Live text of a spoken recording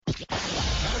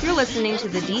You're listening to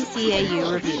the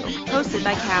DCAU Review, hosted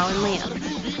by Cal and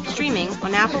Liam. Streaming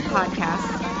on Apple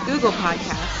Podcasts, Google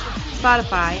Podcasts,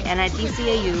 Spotify, and at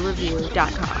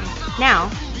DCAUreview.com. Now,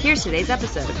 here's today's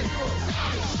episode.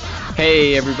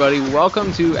 Hey everybody,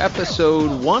 welcome to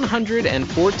episode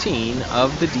 114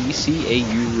 of the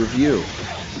DCAU Review.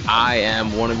 I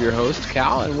am one of your hosts,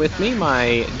 Cal, and with me,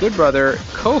 my good brother,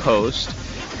 co-host,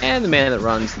 and the man that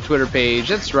runs the Twitter page.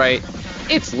 That's right,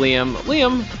 it's Liam.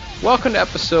 Liam, welcome to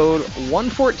episode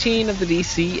 114 of the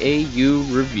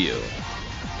DCAU Review.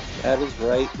 That is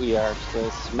right, we are still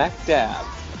smack dab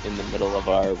in the middle of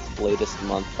our latest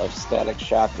month of Static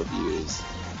Shock reviews.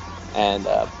 And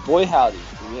boy howdy,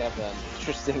 we have an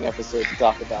interesting episode to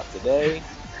talk about today.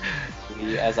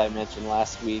 As I mentioned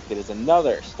last week, it is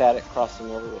another Static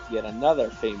crossing over with yet another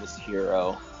famous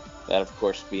hero, that of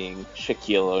course being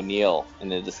Shaquille O'Neal,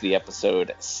 and it is the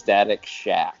episode Static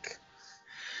Shaq.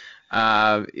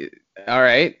 All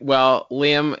right. Well,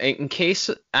 Liam,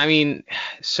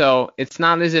 so it's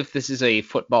not as if this is a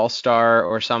football star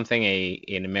or something,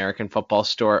 an American football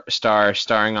star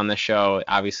starring on the show.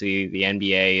 Obviously, the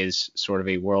NBA is sort of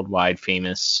a worldwide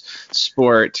famous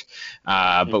sport,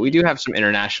 but we do have some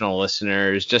international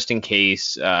listeners just in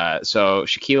case. So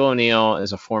Shaquille O'Neal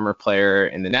is a former player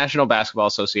in the National Basketball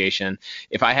Association.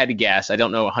 If I had to guess, I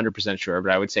don't know 100% sure,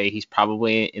 but I would say he's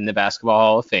probably in the Basketball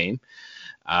Hall of Fame.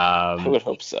 I would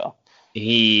hope so.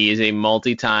 He is a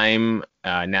multi-time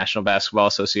National Basketball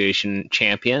Association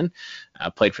champion,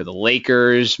 played for the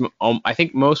Lakers. I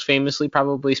think most famously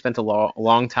probably spent a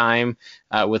long time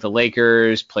with the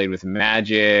Lakers, played with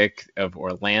Magic of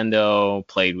Orlando,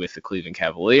 played with the Cleveland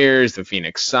Cavaliers, the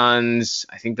Phoenix Suns,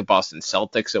 I think the Boston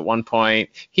Celtics at one point.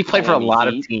 He played for a lot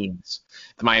of teams.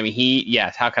 The Miami Heat,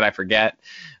 yes, how could I forget?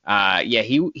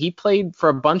 He played for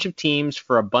a bunch of teams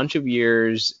for a bunch of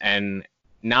years, and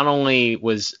not only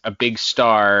was a big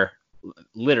star,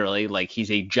 literally, like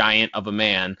he's a giant of a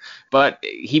man, but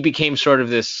he became sort of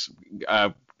this,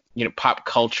 pop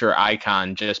culture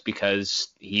icon just because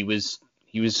he was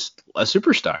a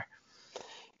superstar.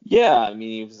 Yeah, I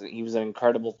mean, he was an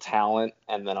incredible talent,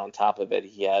 and then on top of it,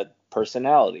 he had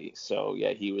personality. So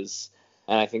yeah, he was,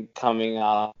 and I think coming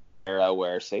out of an era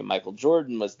where, say, Michael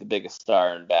Jordan was the biggest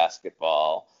star in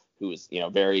basketball, who was,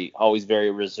 always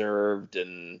very reserved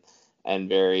and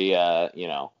very,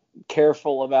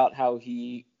 careful about how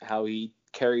he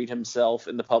carried himself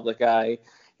in the public eye.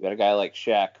 You got a guy like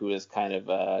Shaq who is kind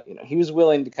of, he was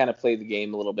willing to kind of play the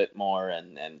game a little bit more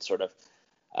and sort of,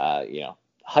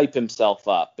 hype himself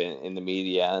up in the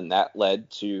media. And that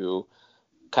led to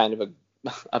kind of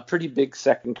a pretty big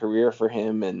second career for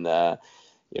him in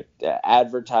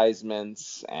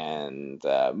advertisements and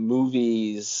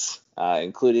movies,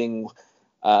 including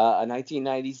a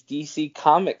 1990s DC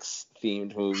Comics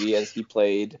themed movie, as he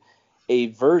played a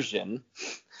version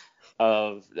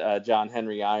of John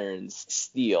Henry Irons'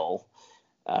 Steel.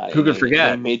 Who could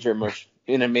forget? In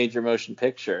a major motion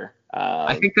picture.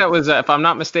 I think that was, if I'm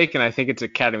not mistaken, I think it's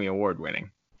Academy Award winning.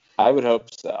 I would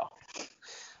hope so.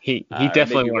 He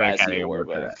definitely won an Academy Award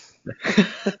for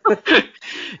that.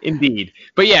 Indeed.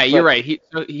 But yeah, you're right.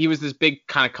 He was this big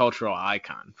kind of cultural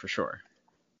icon for sure.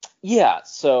 Yeah,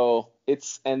 so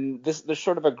there's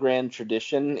sort of a grand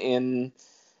tradition in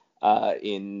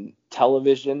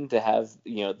television to have,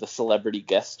 the celebrity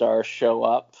guest star show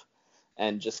up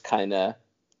and just kind of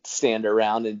stand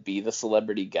around and be the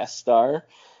celebrity guest star.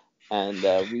 And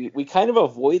we kind of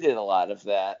avoided a lot of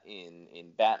that in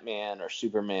Batman or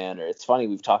Superman, or it's funny,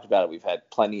 we've talked about it. We've had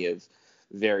plenty of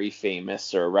very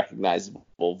famous or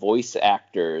recognizable voice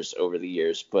actors over the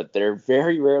years, but they're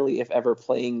very rarely, if ever,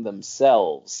 playing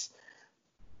themselves.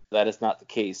 That is not the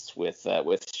case with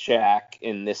Shaq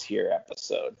in this here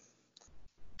episode.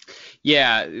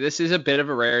 Yeah, this is a bit of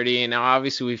a rarity. Now,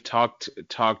 obviously, we've talked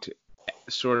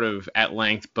sort of at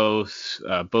length both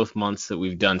months that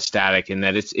we've done Static, and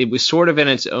that it was sort of in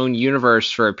its own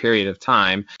universe for a period of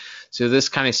time. So this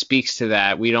kind of speaks to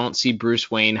that. We don't see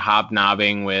Bruce Wayne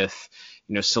hobnobbing with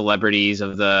celebrities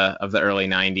of the early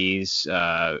 90s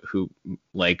who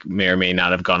may or may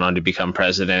not have gone on to become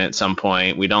president at some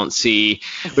point. We don't see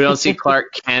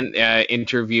Clark Kent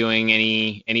interviewing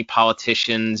any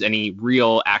politicians, any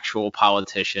real actual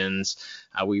politicians.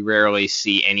 We rarely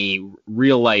see any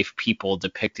real life people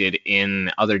depicted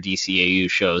in other DCAU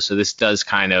shows. So this does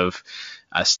kind of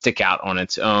stick out on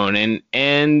its own.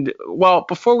 And well,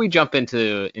 before we jump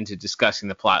into discussing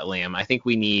the plot, Liam, I think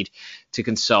we need to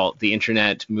consult the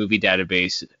Internet Movie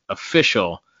Database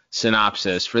official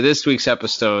synopsis for this week's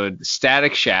episode,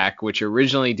 Static Shack, which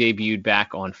originally debuted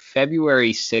back on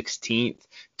February 16th,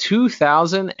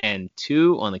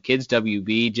 2002 on the Kids WB.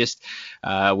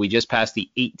 We just passed the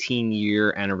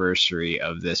 18-year anniversary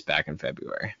of this back in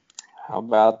February. How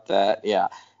about that? Yeah.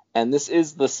 And this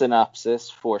is the synopsis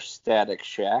for Static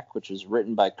Shack, which was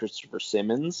written by Christopher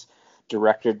Simmons,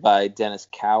 directed by Dennis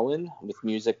Cowan, with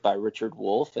music by Richard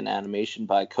Wolf and animation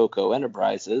by Coco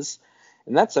Enterprises.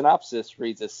 And that synopsis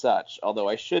reads as such, although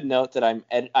I should note that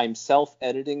I'm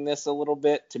self-editing this a little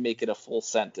bit to make it a full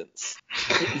sentence.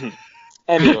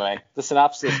 Anyway, the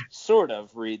synopsis sort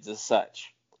of reads as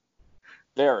such.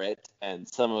 Barrett and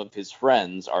some of his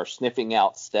friends are sniffing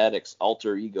out Static's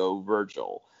alter ego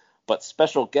Virgil, but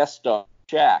special guest star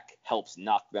Shaq helps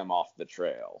knock them off the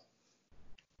trail.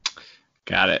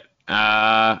 Got it.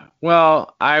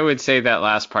 Well, I would say that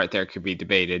last part there could be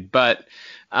debated, but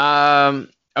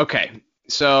okay.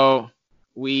 So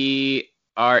we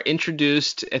are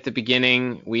introduced at the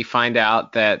beginning. We find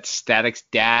out that Static's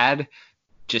dad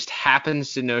just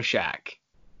happens to know Shaq.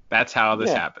 That's how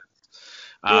this happens.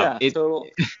 Total.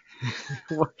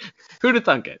 Who'd have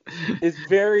thunk it? It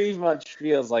very much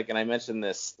feels like, and I mentioned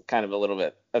this kind of a little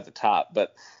bit at the top,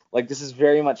 but like this is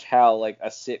very much how like a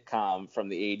sitcom from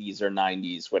the 80s or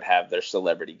 90s would have their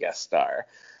celebrity guest star.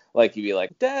 Like you'd be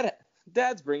like,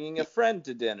 Dad's bringing a friend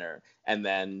to dinner, and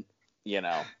then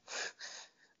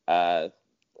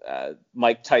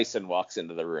Mike Tyson walks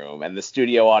into the room, and the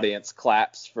studio audience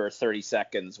claps for 30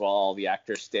 seconds while all the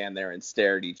actors stand there and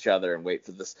stare at each other and wait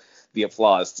for the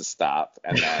applause to stop,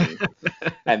 and then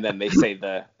and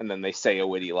then they say a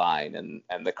witty line,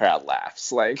 and the crowd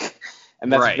laughs, like,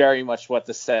 and that's very much what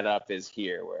the setup is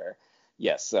here, where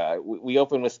yes, we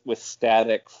open with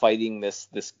Static fighting this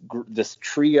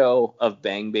trio of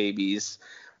Bang Babies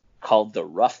called the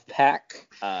Rough Pack,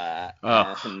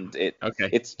 and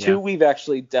it's two we've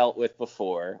actually dealt with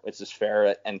before, which is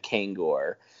Ferret and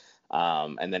Kangor,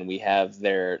 and then we have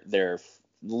their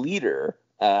leader,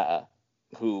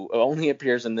 who only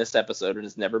appears in this episode and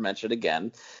is never mentioned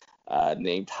again,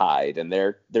 named Hyde, and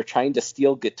they're trying to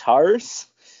steal guitars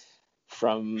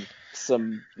from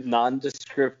some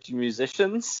nondescript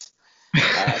musicians.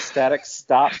 Static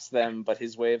stops them, but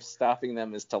his way of stopping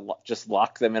them is to just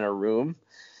lock them in a room.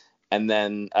 And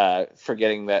then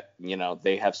forgetting that,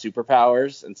 they have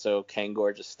superpowers. And so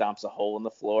Kangor just stomps a hole in the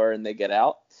floor and they get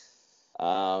out.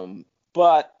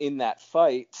 But in that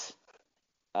fight,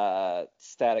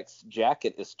 Static's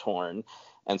jacket is torn.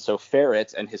 And so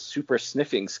Ferret and his super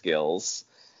sniffing skills,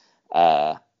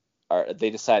 they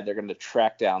decide they're going to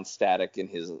track down Static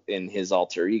in his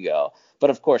alter ego. But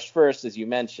of course, first, as you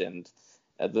mentioned,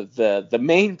 the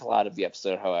main plot of the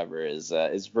episode, however, is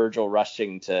Virgil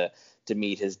rushing to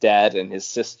meet his dad and his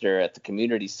sister at the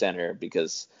community center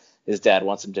because his dad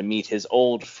wants him to meet his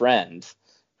old friend,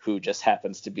 who just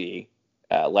happens to be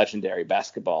legendary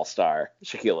basketball star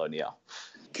Shaquille O'Neal.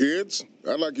 Kids,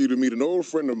 I'd like you to meet an old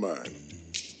friend of mine,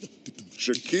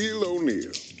 Shaquille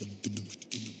O'Neal.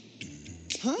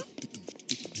 Huh?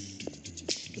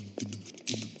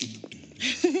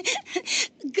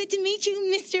 Good to meet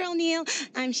you, Mr. O'Neal.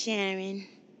 I'm Sharon.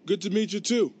 Good to meet you,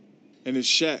 too. And it's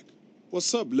Shaq.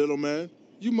 What's up, little man?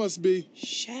 You must be...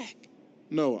 Shaq?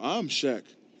 No, I'm Shaq.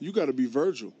 You gotta be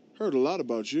Virgil. Heard a lot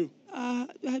about you.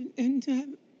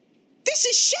 This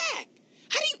is Shaq!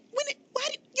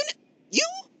 You?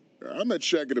 I met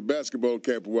Shaq at a basketball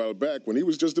camp a while back when he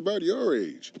was just about your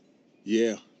age.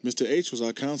 Yeah, Mr. H was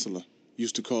our counselor.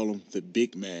 Used to call him the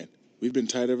big man. We've been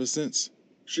tight ever since.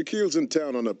 Shaquille's in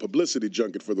town on a publicity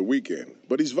junket for the weekend,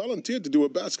 but he's volunteered to do a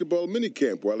basketball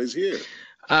minicamp while he's here.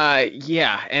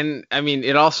 Yeah, and I mean,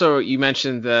 it also, you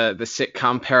mentioned the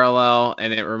sitcom parallel,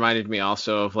 and it reminded me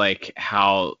also of like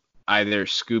how either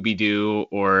Scooby-Doo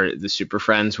or the Super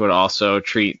Friends would also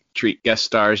treat guest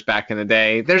stars back in the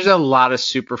day. There's a lot of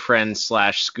Super Friends /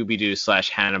 Scooby-Doo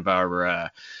 / Hanna-Barbera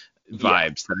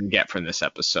vibes that I get from this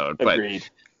episode. Agreed.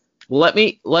 But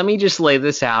let me just lay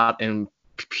this out in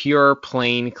pure,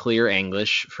 plain, clear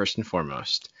English first and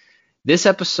foremost. This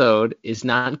episode is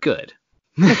not good.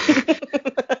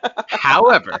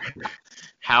 However,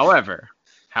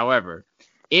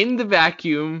 in the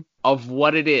vacuum of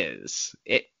what it is,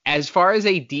 as far as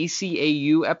a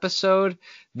DCAU episode,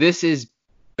 this is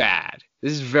bad.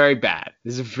 This is very bad.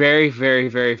 This is a very, very,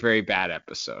 very, very bad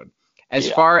episode. As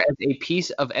far as a piece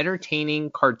of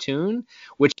entertaining cartoon,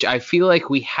 which I feel like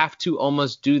we have to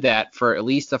almost do that for at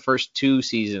least the first 2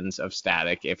 seasons of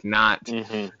Static, if not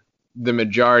the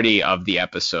majority of the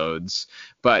episodes.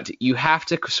 But you have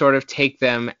to sort of take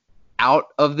them out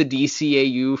of the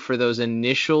DCAU for those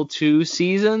initial 2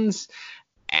 seasons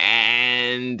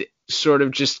and sort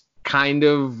of just kind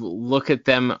of look at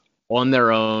them on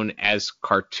their own as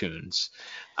cartoons.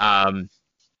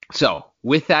 So,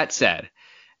 with that said,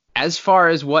 as far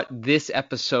as what this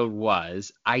episode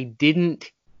was, I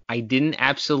didn't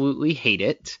absolutely hate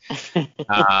it.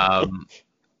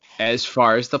 As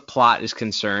far as the plot is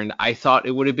concerned, I thought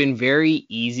it would have been very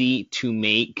easy to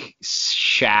make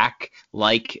Shaq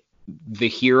like the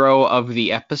hero of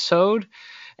the episode.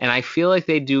 And I feel like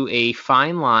they do a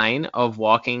fine line of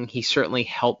walking. He certainly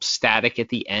helps Static at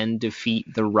the end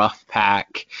defeat the Rough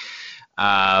Pack.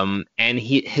 And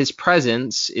his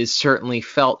presence is certainly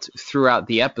felt throughout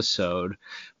the episode,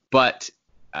 but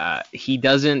he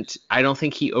doesn't. I don't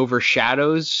think he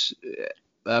overshadows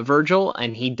Virgil,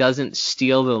 and he doesn't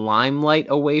steal the limelight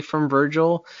away from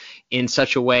Virgil in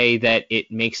such a way that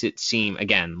it makes it seem,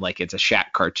 again, like it's a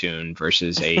Shaq cartoon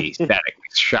versus a Static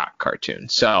Shaq cartoon.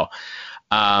 So,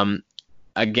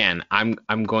 again,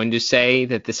 I'm going to say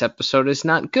that this episode is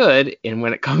not good, and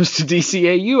when it comes to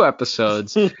DCAU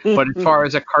episodes, but as far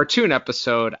as a cartoon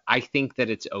episode, I think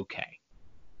that it's okay.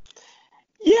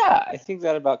 Yeah, I think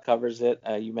that about covers it.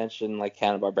 You mentioned like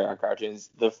Hanna-Barbera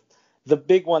cartoons. The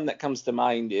big one that comes to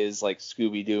mind is like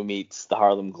Scooby-Doo meets the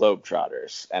Harlem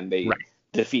Globetrotters, and they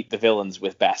defeat the villains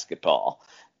with basketball.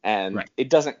 And it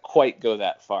doesn't quite go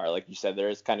that far. Like you said, there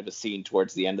is kind of a scene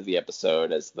towards the end of the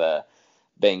episode as the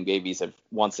Bang Babies have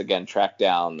once again tracked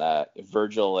down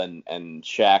Virgil and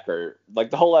Shaq. Or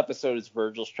like the whole episode is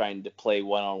Virgil's trying to play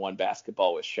one-on-one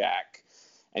basketball with Shaq,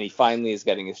 and he finally is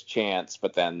getting his chance,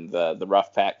 but then the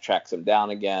Rough Pack tracks him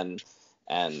down again,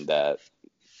 and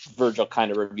Virgil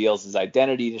kind of reveals his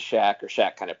identity to Shaq, or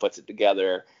Shaq kind of puts it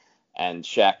together, and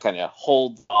Shaq kind of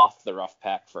holds off the Rough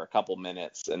Pack for a couple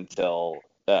minutes until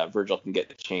Virgil can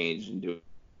get changed and do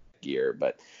gear.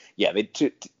 But yeah,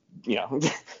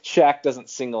 Shaq doesn't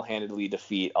single-handedly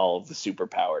defeat all of the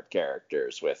superpowered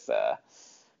characters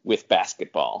with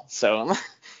basketball, so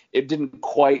it didn't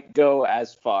quite go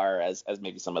as far as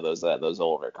maybe some of those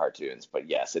older cartoons. But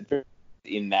yes, it's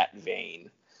in that vein,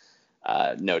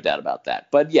 no doubt about that.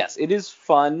 But yes, it is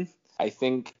fun. I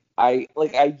think I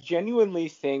genuinely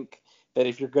think that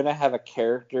if you're gonna have a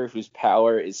character whose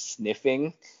power is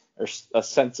sniffing or a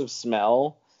sense of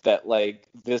smell, that like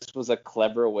this was a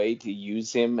clever way to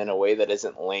use him in a way that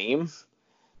isn't lame.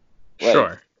 Like,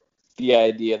 sure. The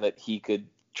idea that he could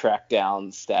track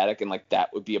down Static, and like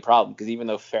that would be a problem, because even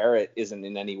though Ferret isn't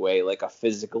in any way like a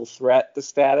physical threat to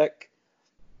Static,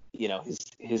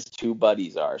 his two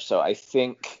buddies are. So I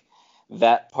think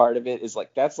that part of it is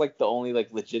like that's like the only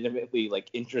like legitimately like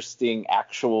interesting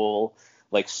actual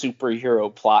like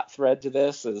superhero plot thread to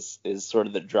this is sort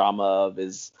of the drama of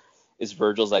is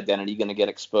Virgil's identity going to get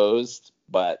exposed.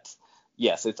 But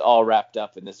yes, it's all wrapped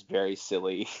up in this very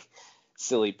silly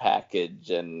package,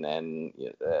 and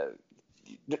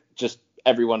just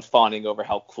everyone fawning over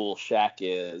how cool Shaq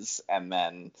is, and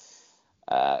then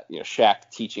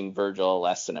Shaq teaching Virgil a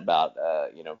lesson about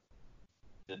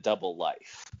the double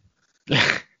life.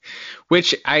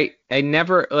 Which I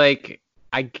never like.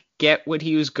 I get what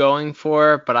he was going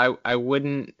for, but I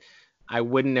wouldn't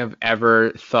have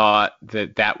ever thought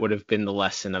that would have been the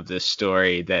lesson of this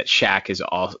story, that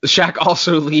Shaq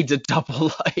also leads a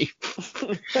double life.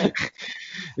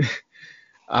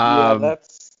 That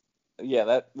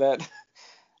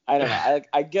I don't know.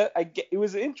 I get it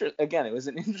was it was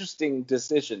an interesting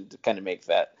decision to kind of make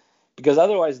that, because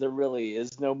otherwise there really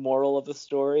is no moral of the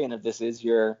story, and if this is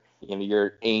you're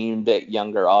aimed at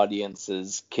younger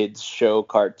audiences, kids show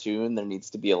cartoon, there needs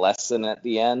to be a lesson at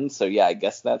the end. So yeah, I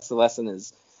guess that's the lesson,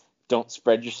 is don't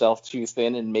spread yourself too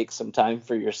thin and make some time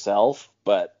for yourself.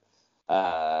 But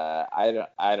I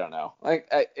don't know.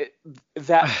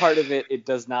 That part of it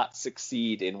does not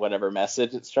succeed in whatever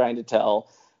message it's trying to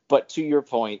tell. But to your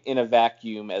point, in a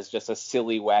vacuum, as just a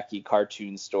silly, wacky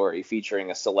cartoon story featuring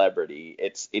a celebrity,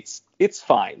 it's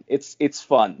fine. It's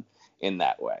fun in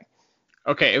that way.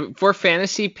 Okay, if we're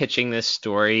fantasy pitching this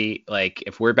story, like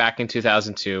if we're back in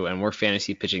 2002 and we're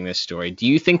fantasy pitching this story, do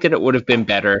you think that it would have been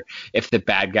better if the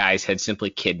bad guys had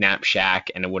simply kidnapped Shaq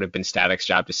and it would have been Static's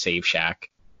job to save Shaq?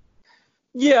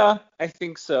 Yeah, I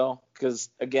think so,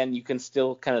 because again, you can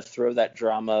still kind of throw that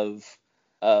drama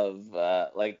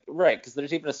because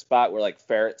there's even a spot where like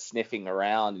Ferret's sniffing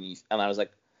around, and I was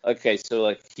like, okay, so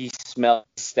like he smells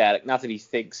Static, not that he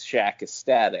thinks Shaq is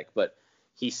Static, but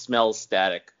he smells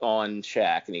Static on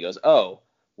Shaq, and he goes, oh,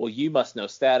 well, you must know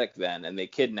Static then, and they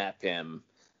kidnap him,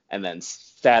 and then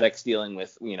Static's dealing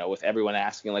with everyone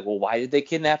asking like, well, why did they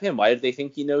kidnap him? Why did they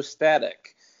think he knows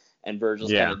Static? And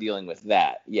Virgil's kind of dealing with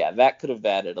that. Yeah, that could have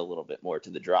added a little bit more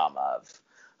to the drama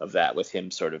of that, with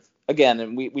him sort of, again,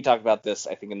 and we talked about this,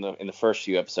 I think, in the first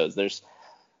few episodes, there's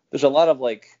a lot of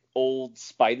like old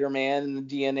Spider-Man in the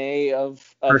DNA of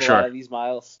For a sure. lot of these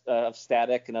of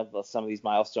Static and of some of these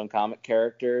Milestone comic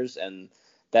characters, and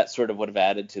that sort of would have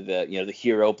added to the the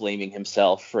hero blaming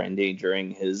himself for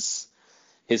endangering his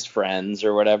friends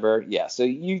or whatever. Yeah, so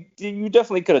you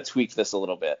definitely could have tweaked this a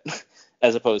little bit,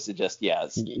 as opposed to just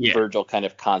Virgil kind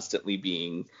of constantly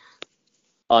being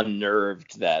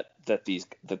unnerved that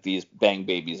these bang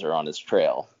babies are on his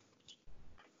trail.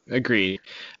 Agreed.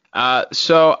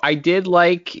 So I did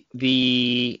like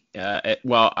I'm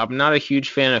not a huge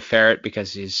fan of Ferret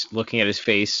because he's looking at his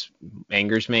face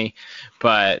angers me,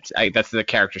 but that's the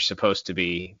character's supposed to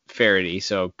be ferrety,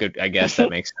 so good. I guess that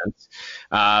makes sense.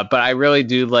 But I really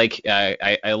do like.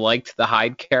 I liked the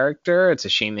Hyde character. It's a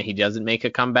shame that he doesn't make a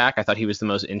comeback. I thought he was the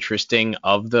most interesting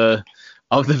of the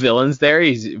villains there.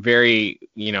 He's very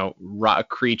rock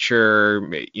creature.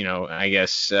 I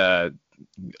guess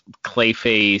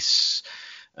Clayface.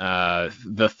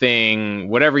 The Thing,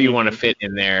 whatever you want to fit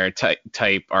in there,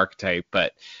 type archetype,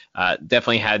 but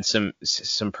definitely had some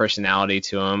personality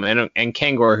to him. And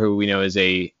Kangor, who we know is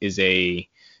a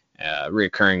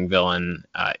recurring villain,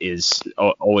 is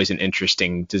always an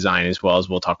interesting design, as well, as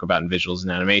we'll talk about in visuals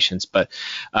and animations. But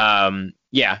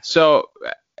so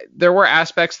there were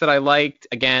aspects that I liked.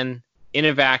 Again, in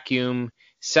a vacuum,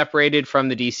 separated from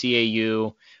the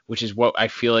DCAU, which is what I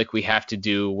feel like we have to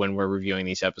do when we're reviewing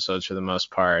these episodes for the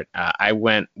most part. I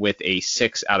went with a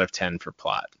 6 out of 10 for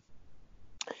plot.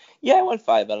 Yeah, I went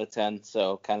 5 out of 10,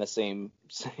 so kind of same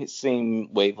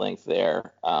wavelength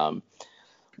there.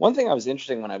 One thing I was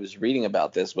interesting when I was reading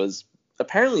about this was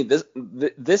apparently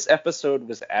this episode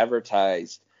was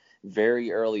advertised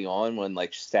very early on when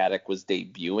Static was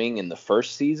debuting in the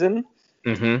first season.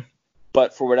 Mm-hmm.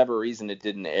 But for whatever reason, it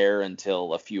didn't air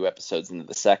until a few episodes into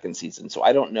the second season. So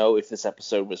I don't know if this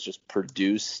episode was just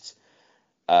produced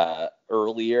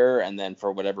earlier, and then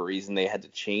for whatever reason they had to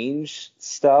change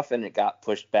stuff and it got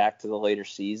pushed back to the later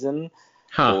season,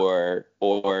 or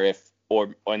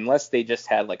unless they just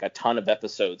had a ton of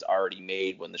episodes already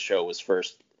made when the show was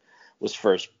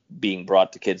first being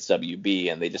brought to Kids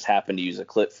WB, and they just happened to use a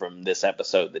clip from this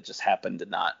episode that just happened to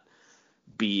not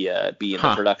be in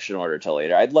the production order till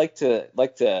later. I'd like to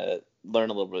learn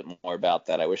a little bit more about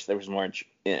that. I wish there was more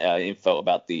info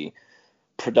about the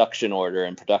production order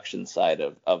and production side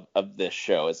of this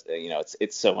show.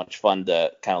 It's so much fun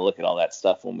to kind of look at all that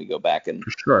stuff when we go back and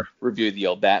review the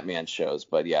old Batman shows.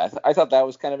 But yeah, I thought that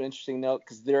was kind of an interesting note,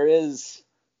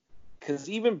 because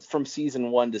even from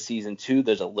season 1 to season 2,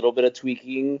 there's a little bit of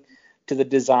tweaking to the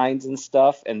designs and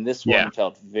stuff, and this one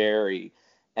felt very.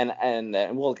 And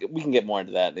we can get more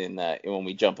into that when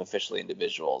we jump officially into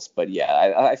visuals. But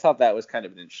yeah, I thought that was kind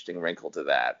of an interesting wrinkle to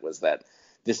that, was that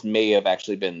this may have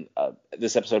actually been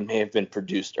this episode may have been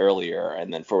produced earlier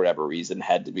and then for whatever reason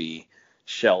had to be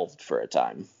shelved for a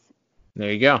time. There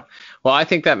you go. Well, I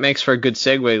think that makes for a good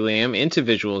segue, Liam, into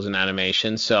visuals and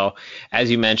animation. So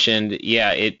as you mentioned,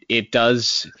 it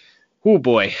does. Oh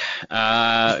boy.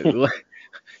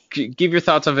 Give your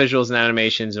thoughts on visuals and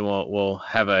animations, and we'll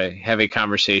have a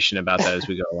conversation about that as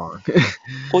we go along.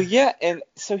 Well, yeah, and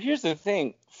so here's the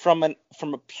thing: from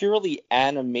a purely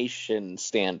animation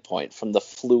standpoint, from the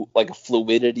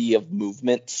fluidity of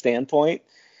movement standpoint,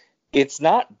 it's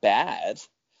not bad.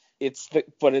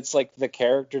 But it's the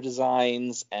character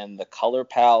designs and the color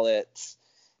palettes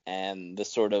and the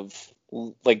sort of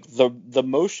the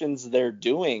motions they're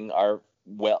doing are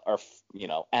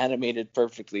animated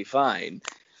perfectly fine.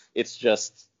 It's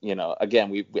just,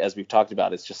 again, as we've talked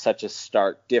about, it's just such a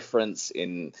stark difference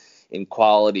in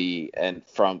quality and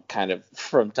from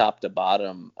top to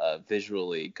bottom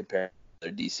visually compared to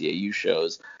their DCAU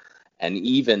shows, and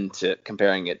even to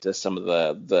comparing it to some of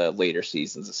the later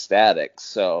seasons of Static.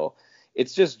 So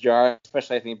it's just jarring,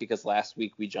 especially I think because last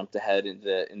week we jumped ahead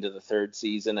into the third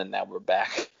season, and now we're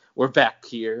back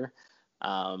here.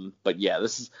 But yeah,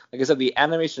 this is, like I said, the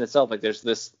animation itself, there's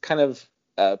this kind of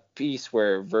piece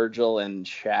where Virgil and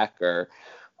Shaq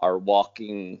are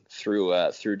walking through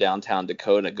downtown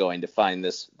Dakota, going to find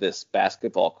this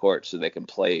basketball court so they can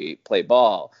play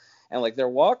ball, and they're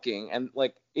walking, and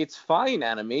it's fine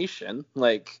animation,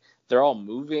 they're all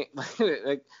moving,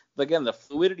 again, the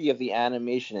fluidity of the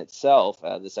animation itself.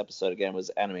 This episode again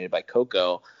was animated by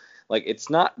Coco.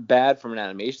 It's not bad from an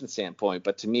animation standpoint,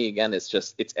 but to me, again,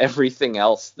 it's everything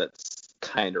else that's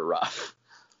kind of rough.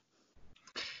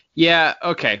 Yeah,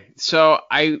 okay. So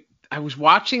I was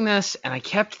watching this and I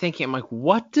kept thinking, I'm like,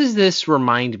 what does this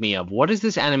remind me of? What does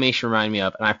this animation remind me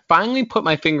of? And I finally put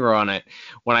my finger on it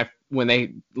when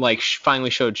they finally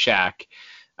showed Shaq.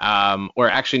 Or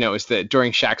actually, no, it was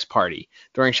during Shaq's party.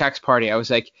 During Shaq's party, I was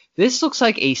like, this looks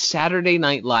like a Saturday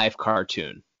Night Live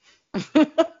cartoon.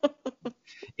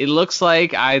 It looks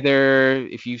like either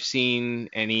if you've seen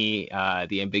any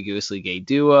the Ambiguously Gay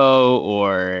Duo,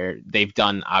 or they've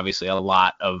done obviously a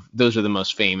lot of those are the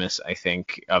most famous, I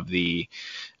think, of the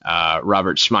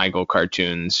Robert Smigel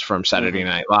cartoons from Saturday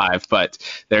Night Live. But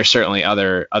there's certainly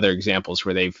other examples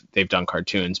where they've done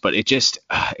cartoons. But it just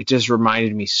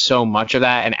reminded me so much of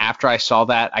that. And after I saw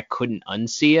that, I couldn't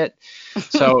unsee it.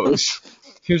 So it was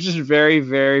just very,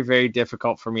 very, very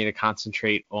difficult for me to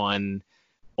concentrate on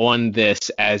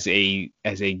this as a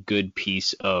good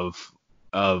piece of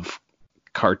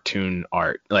cartoon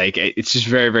art. Like, it's just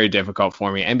very, very difficult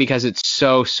for me. And because it's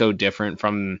so different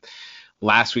from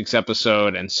last week's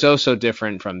episode, and so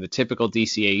different from the typical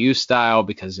DCAU style,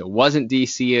 because it wasn't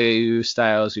DCAU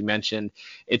style, as we mentioned,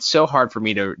 it's so hard for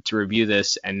me to review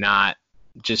this and not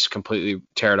just completely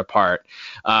tear it apart.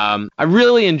 I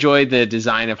really enjoyed the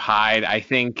design of Hyde. I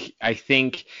think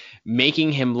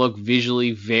making him look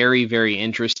visually very, very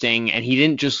interesting, and he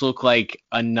didn't just look like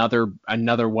another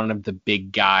one of the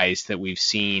big guys that we've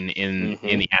seen in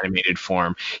the animated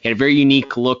form. He had a very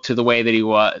unique look to the way that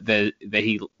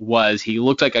he was. He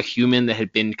looked like a human that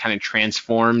had been kind of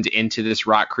transformed into this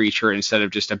rock creature instead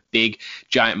of just a big,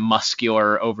 giant,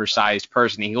 muscular, oversized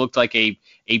person. He looked like a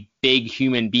big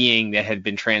human being that had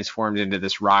been transformed into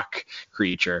this rock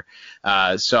creature.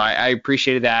 So I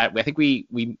appreciated that. I think we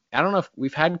I don't know if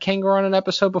we've had Kangor on an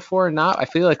episode before or not. I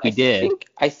feel like we did.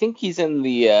 I think he's in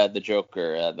the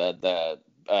Joker, the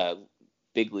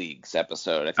Big Leagues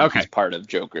episode. I think he's part of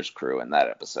Joker's crew in that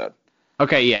episode.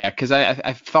 Okay, yeah, because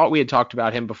I thought we had talked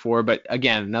about him before, but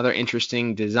again, another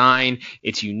interesting design.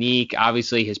 It's unique.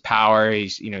 Obviously, his power.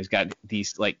 He's got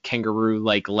these like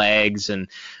kangaroo-like legs, and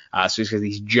so he's got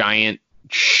these giant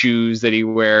shoes that he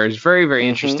wears. Very, very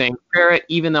interesting. Parrot,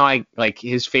 even though I like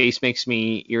his face makes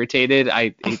me irritated,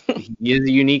 he is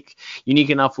a unique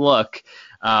enough look.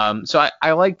 So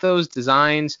I like those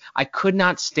designs. I could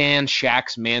not stand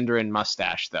Shaq's Mandarin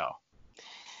mustache though.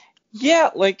 Yeah,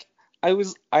 like.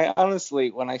 I honestly,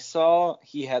 when I saw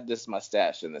he had this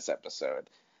mustache in this episode,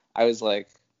 I was like,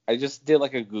 I just did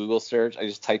like a Google search. I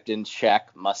just typed in Shaq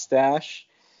mustache,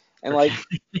 and like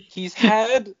he's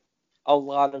had a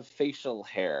lot of facial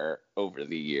hair over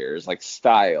the years, like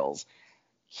styles.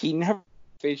 He never had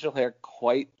facial hair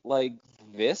quite like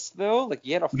this though. Like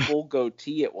he had a full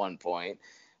goatee at one point,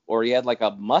 or he had like a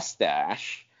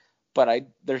mustache, but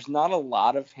there's not a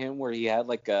lot of him where he has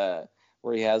like the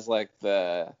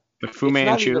Fu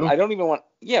Manchu. I don't even want.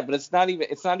 Yeah, but it's not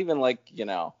even like,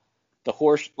 the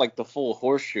full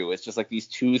horseshoe. It's just like these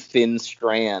two thin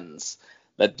strands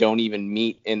that don't even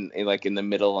meet in the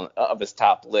middle of his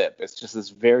top lip. It's just this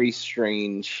very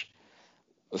strange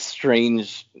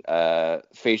facial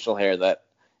hair that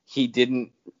he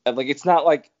didn't like. It's not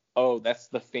like, oh, that's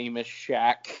the famous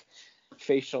Shaq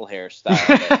facial hairstyle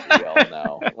that we all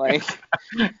know. Like,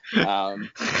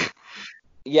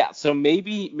 yeah, so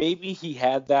maybe he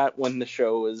had that when the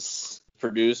show was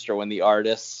produced, or when the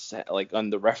artists, like on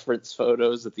the reference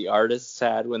photos that the artists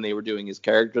had when they were doing his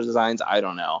character designs. I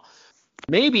don't know.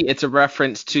 Maybe it's a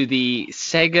reference to the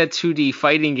Sega 2D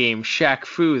fighting game Shaq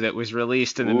Fu that was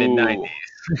released in the mid-90s.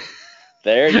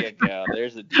 There you go.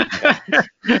 There's a deep cut.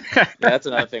 That's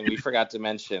another thing we forgot to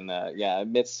mention.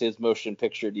 Amidst his motion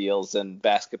picture deals and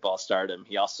basketball stardom,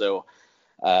 he also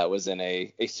was in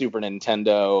a Super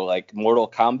Nintendo like Mortal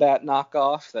Kombat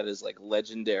knockoff that is like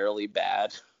legendarily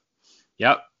bad.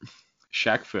 Yep,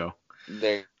 Shaq Fu.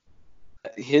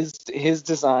 His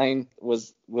design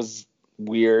was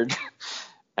weird,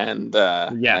 and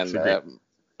and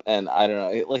I don't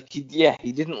know, like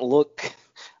he didn't look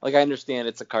like, I understand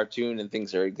it's a cartoon and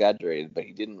things are exaggerated, but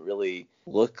he didn't really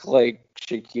look like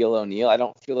Shaquille O'Neal. I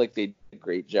don't feel like they did a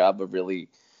great job of really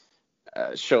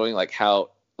showing like how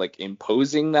like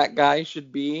imposing that guy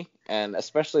should be, and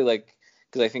especially like,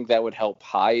 because I think that would help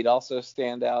Hyde also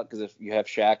stand out, because if you have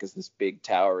Shaq as this big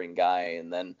towering guy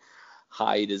and then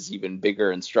Hyde is even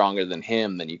bigger and stronger than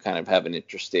him, then you kind of have an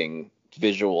interesting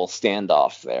visual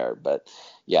standoff there. But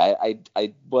yeah,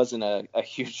 I wasn't a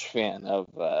huge fan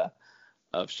of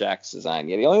Shaq's design.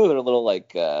 Yeah, the only other little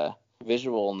like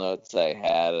visual notes I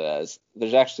had is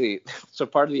there's actually, so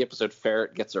part of the episode,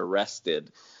 Ferret gets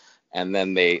arrested, and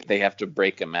then they have to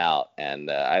break him out.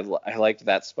 And I liked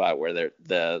that spot where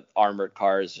the armored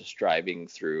car is just driving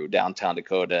through downtown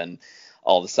Dakota, and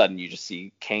all of a sudden you just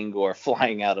see Kangor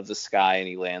flying out of the sky, and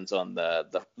he lands on the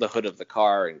hood of the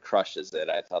car and crushes it.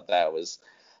 I thought that was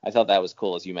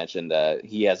cool. As you mentioned,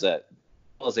 he has a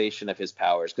realization of his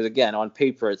powers, because again, on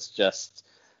paper it's just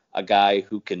a guy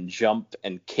who can jump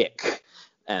and kick,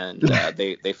 and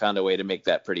they found a way to make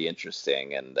that pretty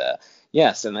interesting. And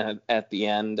yes, and then at the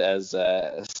end, as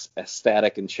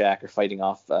Static and Shaq are fighting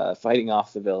off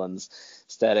the villains,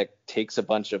 Static takes a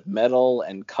bunch of metal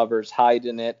and covers Hyde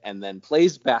in it, and then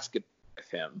plays basketball with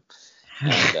him,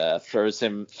 and throws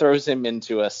him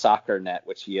into a soccer net,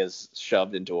 which he has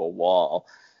shoved into a wall.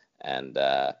 And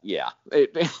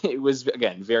it was,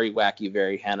 again, very wacky,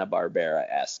 very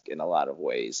Hanna-Barbera-esque in a lot of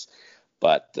ways.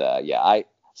 But I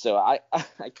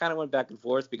kind of went back and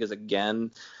forth because,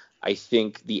 again, I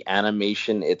think the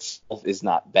animation itself is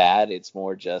not bad. It's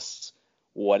more just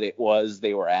what it was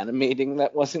they were animating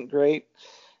that wasn't great.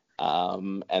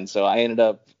 And so I ended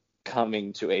up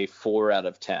coming to a 4 out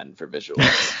of 10 for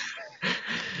visuals.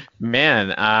 Man,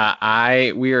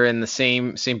 we are in the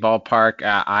same ballpark.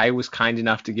 I was kind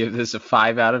enough to give this a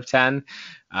 5 out of 10.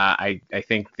 I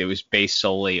think it was based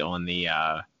solely on the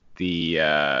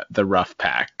rough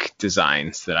pack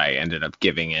designs that I ended up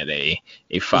giving it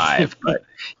a 5. But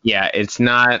yeah, it's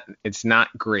not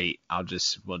great.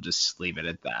 We'll just leave it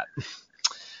at that.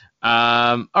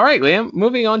 All right, Liam,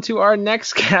 moving on to our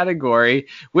next category,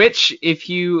 which if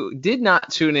you did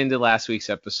not tune into last week's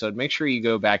episode, make sure you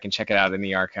go back and check it out in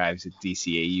the archives at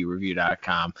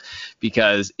dcaureview.com,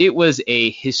 because it was a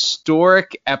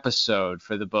historic episode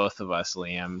for the both of us,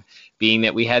 Liam, being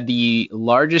that we had the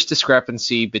largest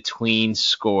discrepancy between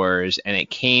scores, and it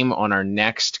came on our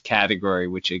next category,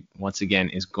 which once again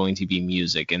is going to be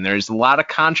music. And there's a lot of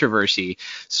controversy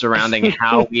surrounding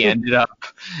how we ended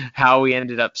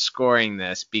up scoring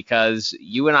this, because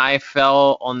you and I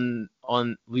fell on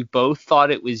we both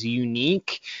thought it was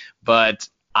unique, but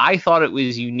I thought it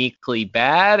was uniquely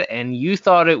bad, and you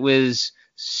thought it was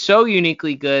so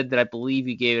uniquely good that I believe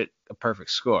you gave it a perfect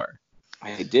score.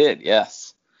 I did,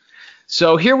 yes.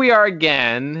 So here we are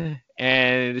again,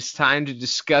 and it's time to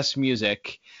discuss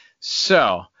music.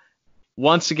 So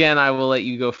once again, I will let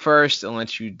you go first and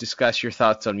let you discuss your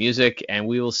thoughts on music, and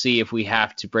we will see if we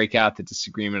have to break out the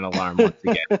disagreement alarm once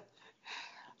again.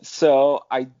 So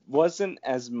I wasn't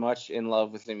as much in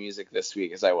love with the music this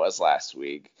week as I was last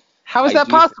week. How is that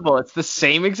possible? It's the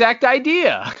same exact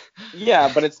idea.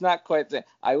 Yeah, but it's not quite the.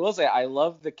 I will say I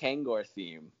love the Kangor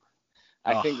theme.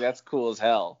 I think that's cool as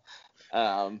hell.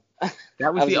 That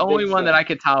was the only one that I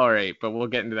could tolerate, but we'll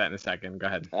get into that in a second. Go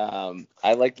ahead.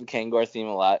 I like the Kangor theme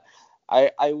a lot.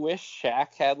 I wish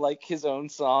Shaq had like his own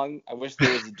song. I wish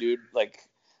there was a dude like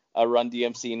a Run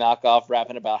DMC knockoff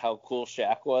rapping about how cool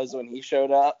Shaq was when he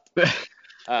showed up.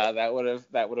 That would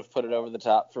have put it over the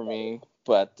top for me.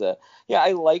 But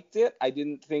I liked it. I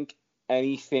didn't think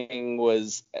anything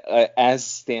was as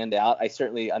standout. I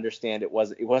certainly understand it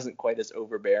wasn't quite as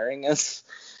overbearing as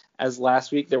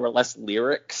last week. There were less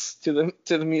lyrics to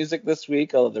the music this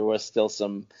week, although there was still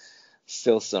some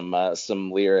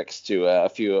lyrics to a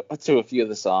few of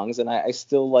the songs, and I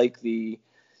still like the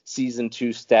season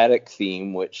 2 Static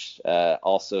theme, which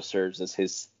also serves as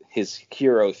his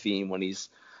hero theme when he's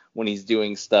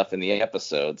doing stuff in the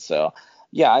episode. So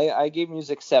yeah, I gave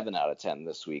music 7 out of 10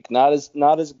 this week. Not as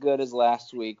good as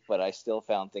last week, but I still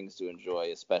found things to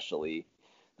enjoy, especially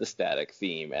the Static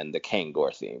theme and the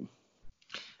Kangor theme.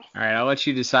 All right, I'll let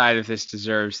you decide if this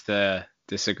deserves the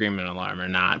disagreement alarm or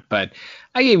not, but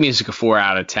I gave music a 4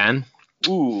 out of 10.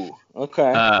 Ooh,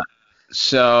 okay.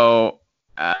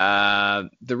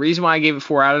 The reason why I gave it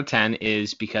 4 out of 10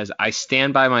 is because I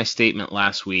stand by my statement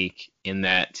last week in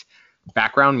that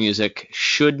background music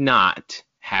should not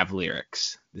have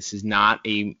lyrics. This is not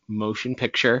a motion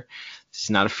picture. This is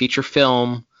not a feature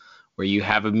film where you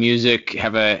have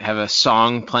a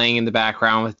song playing in the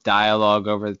background with dialogue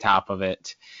over the top of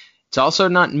it. It's also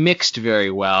not mixed very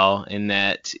well in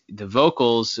that the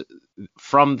vocals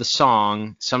from the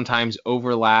song sometimes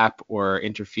overlap or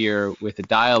interfere with the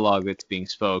dialogue that's being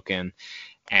spoken,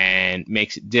 and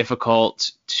makes it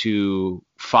difficult to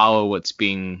follow what's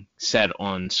being said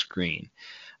on screen.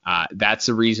 That's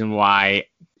the reason why,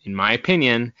 in my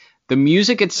opinion, the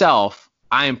music itself,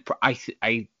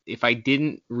 if I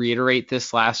didn't reiterate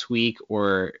this last week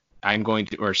or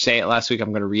say it last week,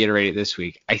 I'm going to reiterate it this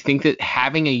week. I think that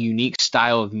having a unique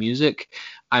style of music,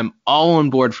 I'm all on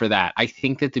board for that. I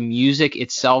think that the music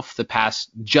itself,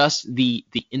 just the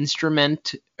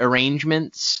instrument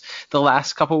arrangements the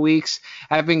last couple weeks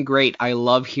have been great. I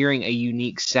love hearing a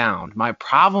unique sound. My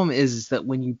problem is that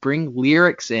when you bring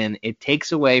lyrics in, it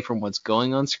takes away from what's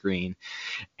going on screen.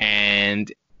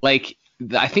 And like,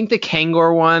 I think the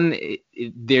Kangor one,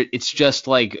 it's just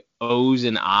like ohs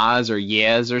and ahs or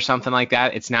yes or something like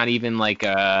that. It's not even like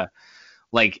a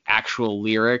like actual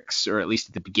lyrics, or at least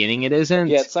at the beginning it isn't.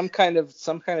 Yeah, it's some kind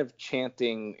of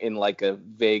chanting in like a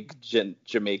vague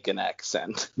Jamaican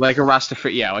accent. Like a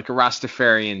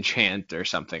Rastafarian chant or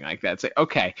something like that. It's like,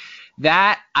 okay,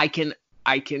 that I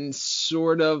can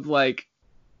sort of like,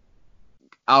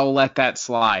 I'll let that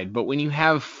slide. But when you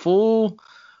have full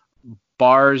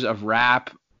bars of rap,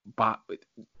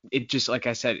 it just, like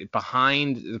I said,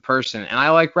 behind the person, and I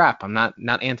like rap. I'm not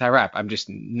anti-rap. I'm just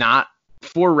not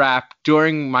for rap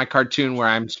during my cartoon where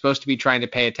I'm supposed to be trying to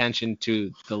pay attention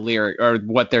to the lyric or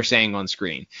what they're saying on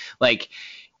screen. Like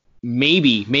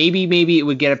maybe it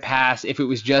would get a pass if it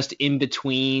was just in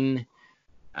between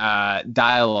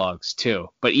dialogues too.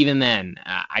 But even then,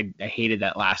 I hated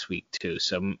that last week too.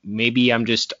 So maybe I'm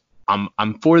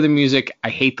for the music. I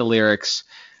hate the lyrics.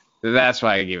 That's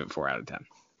why I gave it 4 out of 10.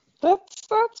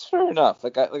 That's fair enough.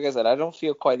 Like I said, I don't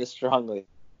feel quite as strongly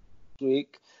this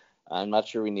week. I'm not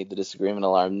sure we need the disagreement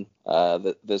alarm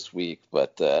this week,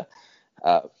 but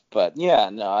yeah,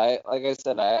 no,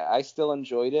 I still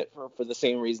enjoyed it for the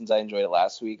same reasons I enjoyed it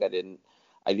last week. I didn't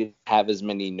have as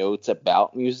many notes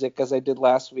about music as I did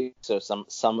last week, so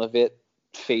some of it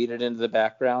faded into the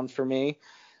background for me.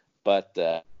 But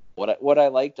what I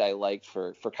liked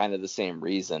for kind of the same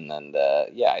reason, and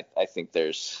I think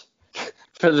there's.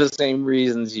 For the same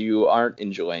reasons you aren't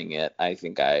enjoying it, I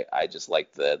think I just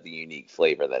like the unique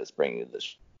flavor that it's bringing to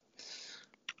this.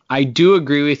 I do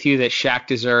agree with you that Shaq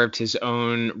deserved his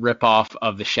own ripoff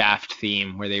of the Shaft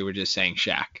theme where they were just saying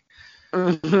Shaq.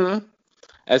 Mm-hmm.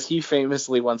 As he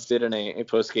famously once did in a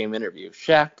post-game interview.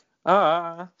 Shaq.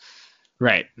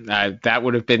 Right. That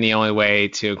would have been the only way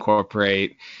to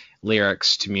incorporate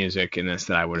lyrics to music in this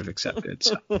that I would have accepted.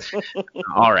 So.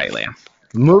 All right, Liam.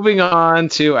 Moving on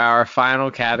to our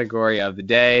final category of the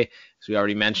day, as we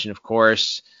already mentioned, of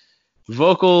course,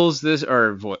 vocals.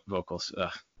 Vocals.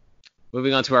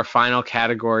 Moving on to our final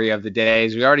category of the day,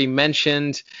 as we already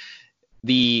mentioned,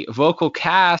 the vocal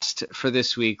cast for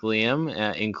this week,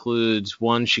 Liam, includes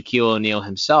one Shaquille O'Neal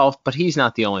himself, but he's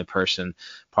not the only person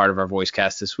part of our voice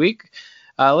cast this week.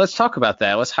 Let's talk about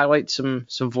that. Let's highlight some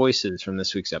voices from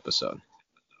this week's episode.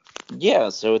 Yeah,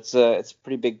 so it's a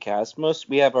pretty big cast.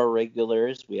 We have our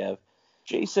regulars. We have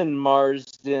Jason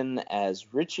Marsden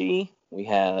as Richie. We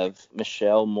have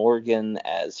Michelle Morgan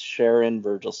as Sharon,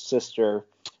 Virgil's sister.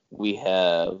 We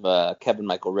have Kevin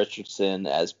Michael Richardson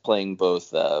as playing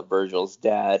both Virgil's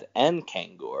dad and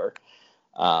Kangor.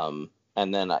 And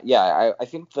then I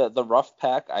think the rough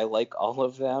pack, I like all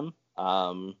of them.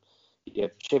 You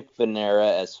have Chip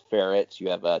Venera as Ferret. You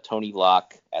have Tony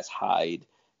Locke as Hyde.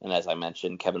 And as I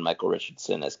mentioned, Kevin Michael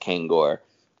Richardson as Kangor.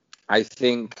 I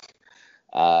think,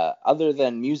 other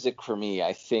than music for me,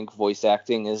 I think voice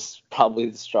acting is probably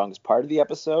the strongest part of the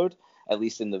episode, at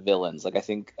least in the villains. Like I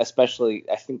think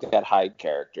that Hyde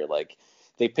character, like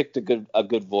they picked a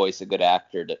good voice, a good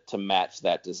actor to match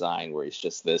that design where he's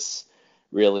just this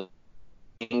really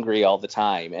angry all the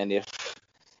time. And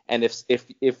if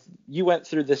you went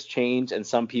through this change and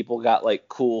some people got like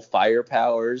cool fire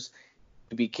powers,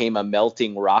 became a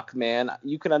melting rock man,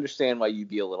 you can understand why you'd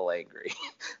be a little angry.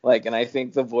 And I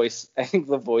think the voice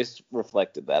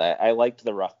reflected that. I liked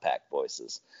the rough pack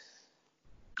voices.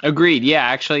 Agreed. Yeah,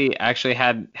 actually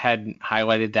had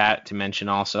highlighted that to mention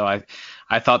also.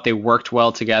 I thought they worked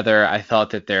well together. I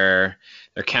thought that their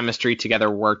chemistry together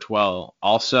worked well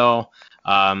also.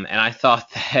 And I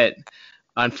thought that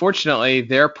unfortunately,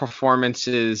 their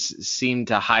performances seem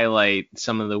to highlight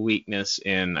some of the weakness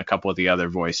in a couple of the other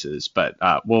voices, but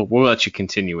we'll let you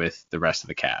continue with the rest of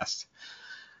the cast.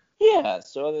 Yeah,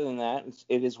 so other than that,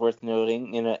 it is worth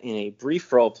noting in a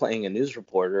brief role playing a news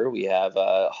reporter, we have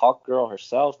Hawk Girl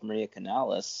herself, Maria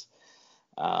Canales.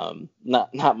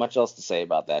 Not much else to say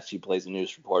about that. She plays a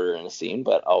news reporter in a scene,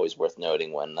 but always worth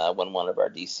noting when one of our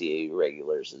DCA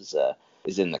regulars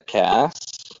is in the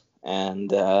cast.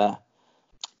 And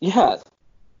of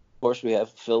course we have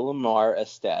Phil Lamar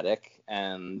as Static,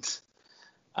 and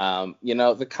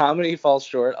the comedy falls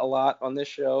short a lot on this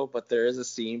show, but there is a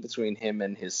scene between him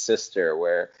and his sister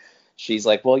where she's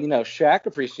like, well, Shaq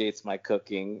appreciates my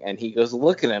cooking, and he goes,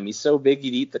 look at him, he's so big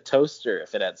he'd eat the toaster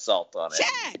if it had salt on it.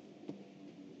 Shaq!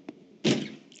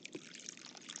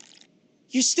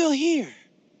 You're still here.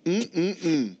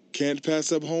 Can't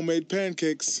pass up homemade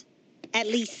pancakes. At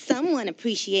least someone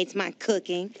appreciates my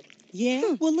cooking.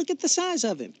 Yeah? Well, look at the size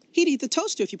of him. He'd eat the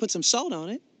toaster if you put some salt on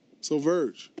it. So,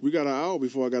 Verge, we got an hour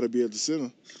before I got to be at the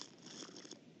center.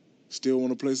 Still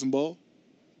want to play some ball?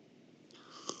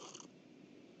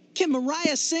 Can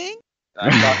Mariah sing?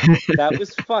 I thought that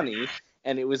was funny,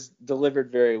 and it was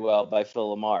delivered very well by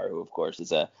Phil Lamar, who, of course,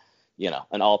 is an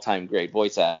all-time great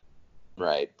voice actor,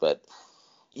 right? But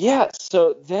Yeah,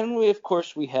 so then we have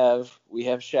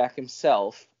Shaq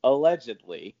himself,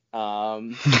 allegedly. At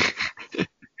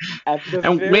the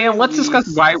And very man, let's discuss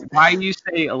least, why you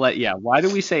say why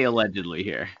do we say allegedly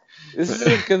here? this is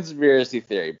a conspiracy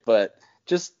theory, but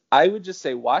I would just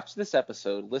say watch this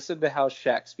episode, listen to how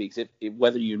Shaq speaks,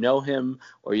 whether you know him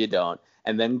or you don't,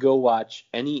 and then go watch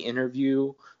any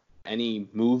interview, any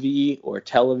movie or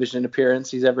television appearance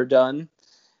he's ever done,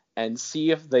 and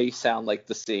see if they sound like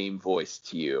the same voice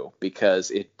to you,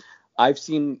 because I've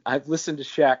listened to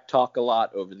Shaq talk a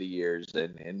lot over the years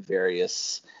in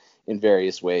various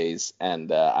ways,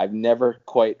 and I've never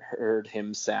quite heard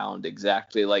him sound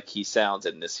exactly like he sounds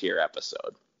in this here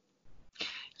episode.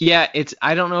 Yeah,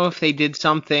 I don't know if they did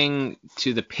something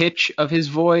to the pitch of his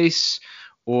voice,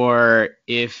 or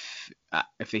if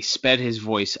they sped his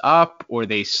voice up, or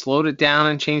they slowed it down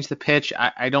and changed the pitch.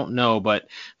 I don't know, but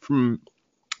from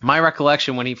my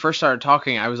recollection, when he first started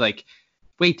talking, I was like,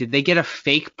 wait, did they get a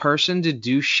fake person to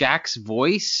do Shaq's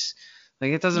voice?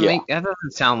 Like, that doesn't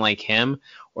sound like him.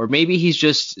 Or maybe he's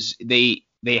just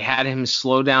they had him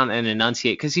slow down and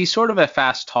enunciate, because he's sort of a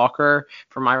fast talker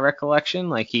from my recollection.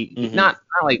 Like not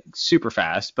like super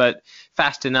fast, but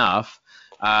fast enough.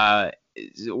 Where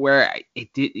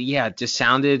it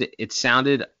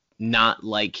sounded not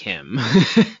like him.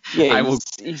 Yeah,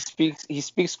 he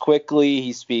speaks quickly,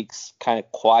 he speaks kind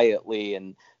of quietly,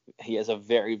 and he has a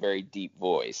very, very deep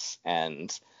voice,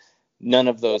 and none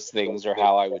of those things are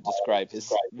how I would describe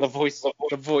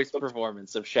the voice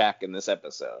performance of Shaq in this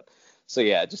episode. So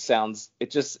yeah, it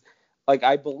just like,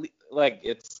 I believe, like,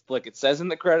 it says in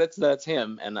the credits that it's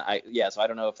him, and so I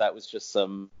don't know if that was just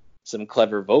some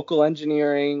clever vocal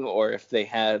engineering, or if they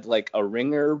had like a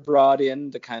ringer brought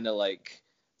in to kind of like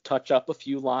touch up a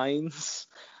few lines.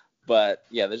 But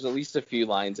yeah, there's at least a few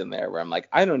lines in there where I'm like,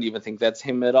 I don't even think that's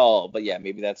him at all. But yeah,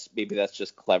 maybe that's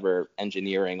just clever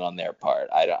engineering on their part.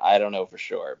 I don't know for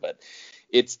sure, but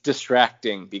it's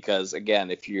distracting, because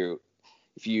again, if you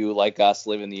like us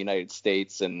live in the United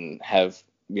States and have,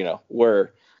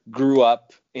 grew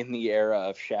up in the era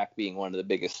of Shaq being one of the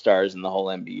biggest stars in the whole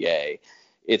NBA,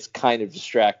 it's kind of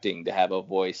distracting to have a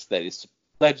voice that is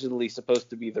allegedly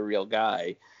supposed to be the real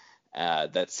guy,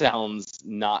 that sounds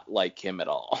not like him at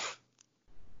all.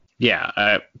 Yeah,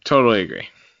 I totally agree.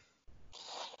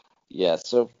 Yeah,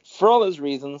 so for all those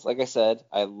reasons, like I said,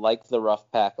 I like the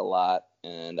Rough Pack a lot,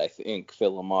 and I think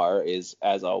Phil Lamar is,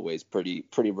 as always, pretty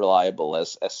reliable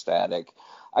as Static.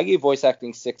 I gave voice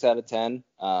acting 6 out of 10.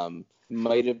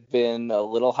 Might have been a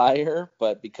little higher,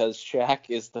 but because Shaq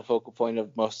is the focal point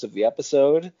of most of the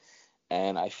episode,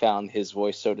 and I found his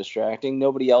voice so distracting,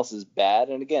 nobody else is bad.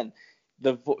 And again,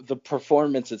 the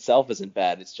performance itself isn't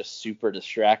bad. It's just super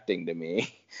distracting to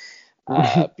me,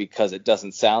 because it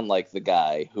doesn't sound like the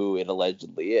guy who it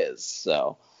allegedly is.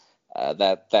 So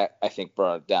that I think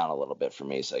brought it down a little bit for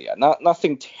me. So yeah,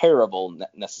 nothing terrible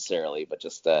necessarily, but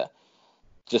just that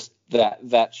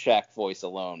Shaq voice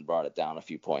alone brought it down a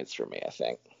few points for me, I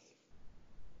think.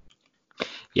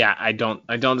 Yeah, I don't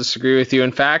disagree with you.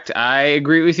 In fact, I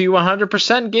agree with you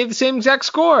 100%. Gave the same exact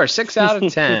score, 6 out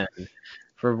of 10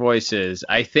 for voices.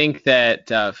 I think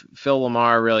that Phil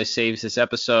Lamar really saves this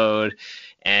episode,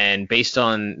 and based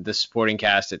on the supporting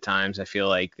cast at times, I feel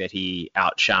like that he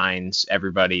outshines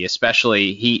everybody.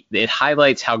 Especially, it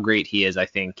highlights how great he is, I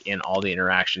think, in all the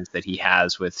interactions that he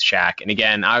has with Shaq. And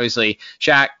again, obviously,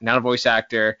 Shaq, not a voice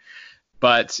actor,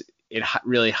 but it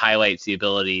really highlights the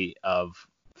ability of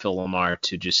Phil Lamar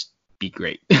to just be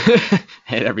great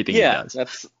at everything he does.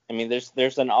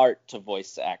 There's an art to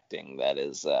voice acting that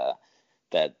is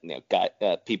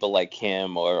that people like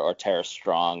him or Tara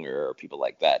Strong or people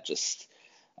like that just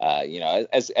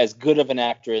as good of an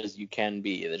actor as you can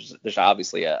be. There's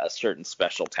obviously a certain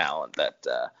special talent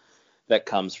that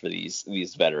comes for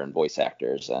these veteran voice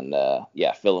actors, and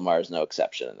Phil Lamar is no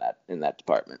exception in that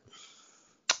department.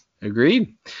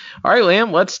 Agreed. All right,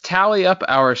 Liam, let's tally up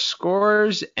our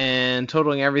scores, and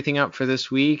totaling everything up for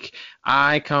this week,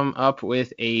 I come up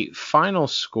with a final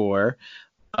score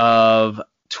of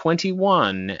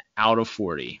 21 out of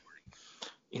 40.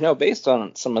 Based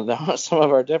on some of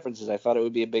our differences, I thought it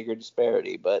would be a bigger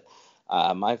disparity, but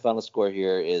my final score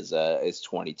here is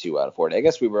 22 out of 40. I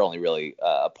guess we were only really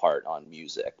apart on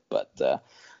music, but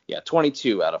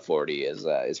 22 out of 40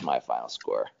 is my final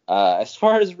score. As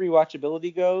far as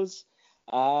rewatchability goes,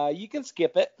 you can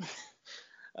skip it.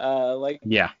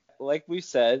 Like we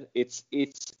said,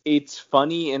 it's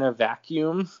funny in a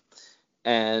vacuum,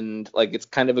 and like it's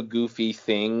kind of a goofy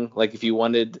thing. Like if you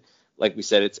wanted, like we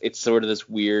said, it's sort of this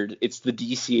weird. It's the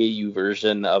DCAU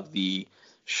version of the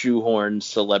shoehorned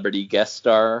celebrity guest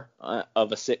star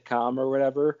of a sitcom or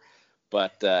whatever.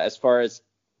 But as far as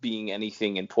being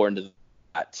anything important to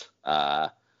that.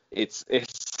 It's a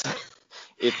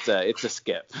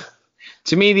skip.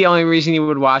 To me, the only reason you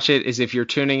would watch it is if you're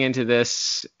tuning into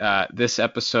this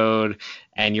episode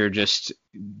and you're just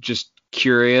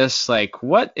curious, like,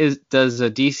 what does a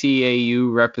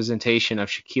DCAU representation of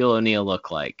Shaquille O'Neal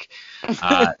look like?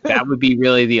 That would be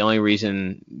really the only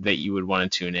reason that you would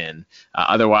want to tune in.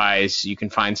 Otherwise, you can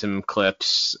find some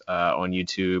clips on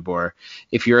YouTube, or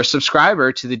if you're a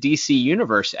subscriber to the DC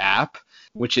Universe app,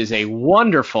 which is a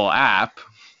wonderful app.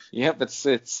 Yep,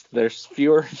 there's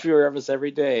fewer and fewer of us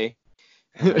every day.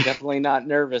 And we're definitely not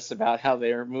nervous about how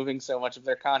they're moving so much of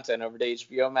their content over to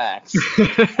HBO Max.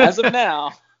 As of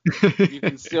now, you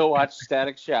can still watch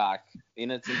Static Shock in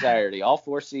its entirety, all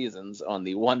 4 seasons, on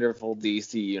the wonderful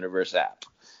DC Universe app.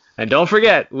 And don't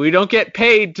forget, we don't get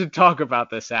paid to talk about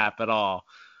this app at all,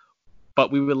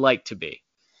 but we would like to be.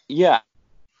 Yeah,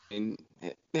 I mean,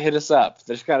 hit us up.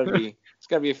 There's got to be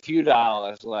a few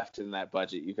dollars left in that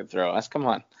budget you can throw us. Come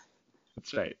on.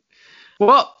 That's right.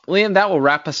 Well, Liam, that will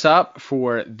wrap us up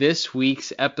for this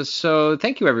week's episode.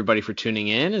 Thank you, everybody, for tuning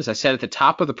in. As I said at the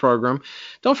top of the program,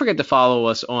 don't forget to follow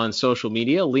us on social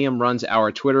media. Liam runs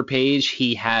our Twitter page.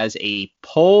 He has a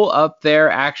poll up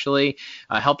there, actually,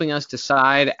 helping us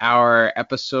decide our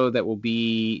episode that will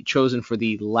be chosen for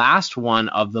the last one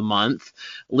of the month.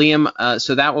 Liam,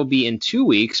 so that will be in 2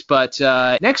 weeks. But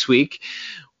next week,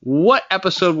 what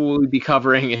episode will we be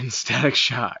covering in Static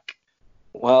Shock?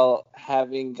 Well,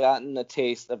 having gotten a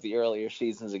taste of the earlier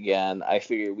seasons again, I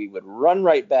figured we would run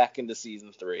right back into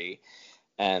season 3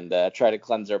 and try to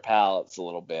cleanse our palates a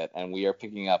little bit. And we are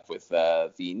picking up with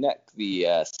the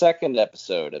second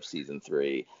episode of season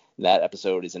 3. And that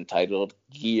episode is entitled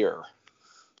Gear.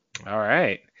 All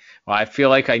right. Well, I feel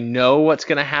like I know what's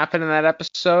going to happen in that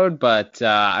episode, but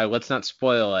let's not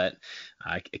spoil it.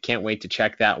 I can't wait to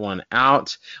check that one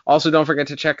out. Also, don't forget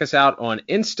to check us out on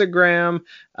Instagram.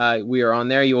 We are on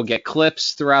there. You will get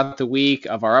clips throughout the week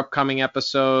of our upcoming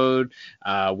episode.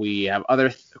 We have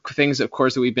other things, of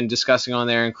course, that we've been discussing on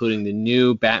there, including the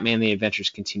new Batman The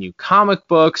Adventures Continue comic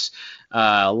books.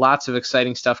 Lots of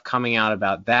exciting stuff coming out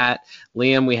about that.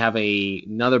 Liam, we have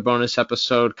another bonus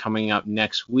episode coming up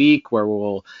next week where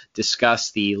we'll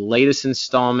discuss the latest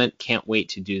installment. Can't wait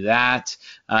to do that.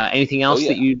 Anything else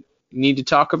that you need to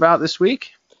talk about this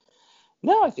week?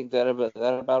 No, I think that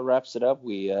about wraps it up.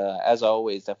 We, as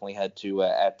always, definitely head to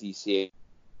at DCA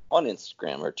on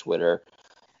Instagram or Twitter.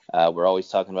 We're always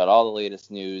talking about all the latest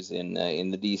news in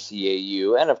the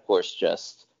DCAU, and of course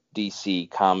just DC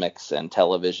comics and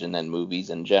television and movies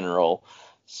in general.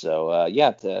 So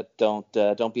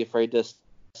don't be afraid to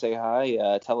say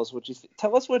hi. Tell us what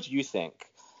you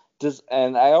think.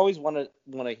 And I always want to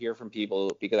hear from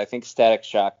people, because I think Static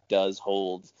Shock does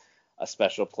hold a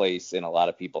special place in a lot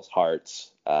of people's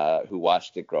hearts who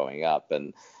watched it growing up.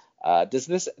 And does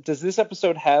this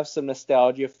episode have some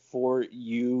nostalgia for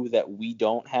you that we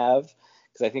don't have?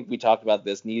 Because I think we talked about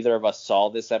this. Neither of us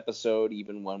saw this episode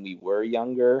even when we were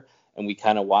younger, and we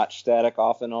kind of watched Static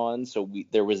off and on. So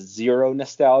there was zero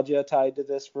nostalgia tied to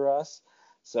this for us.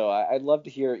 So I'd love to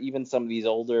hear even some of these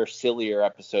older, sillier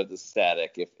episodes of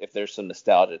Static if there's some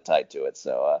nostalgia tied to it.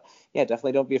 So,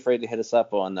 definitely don't be afraid to hit us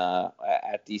up on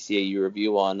at DCAU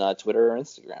Review on Twitter or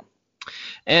Instagram.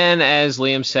 And as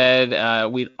Liam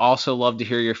said, we'd also love to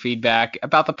hear your feedback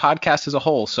about the podcast as a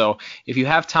whole. So if you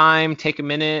have time, take a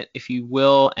minute, if you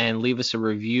will, and leave us a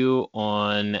review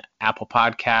on Apple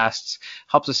Podcasts.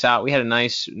 Helps us out. We had a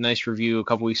nice review a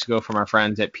couple weeks ago from our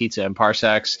friends at Pizza and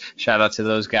Parsecs. Shout out to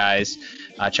those guys.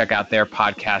 Check out their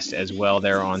podcast as well.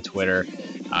 They're on Twitter.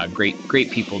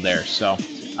 Great people there. So.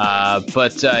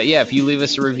 If you leave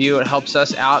us a review, it helps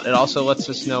us out. It also lets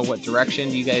us know what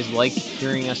direction you guys like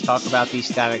hearing us talk about these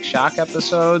Static Shock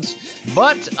episodes.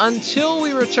 But until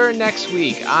we return next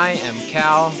week, I am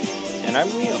Cal. And I'm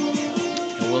Liam.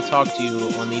 And we'll talk to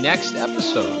you on the next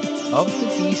episode of the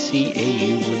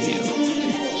DCAU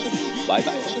Review.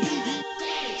 Bye-bye.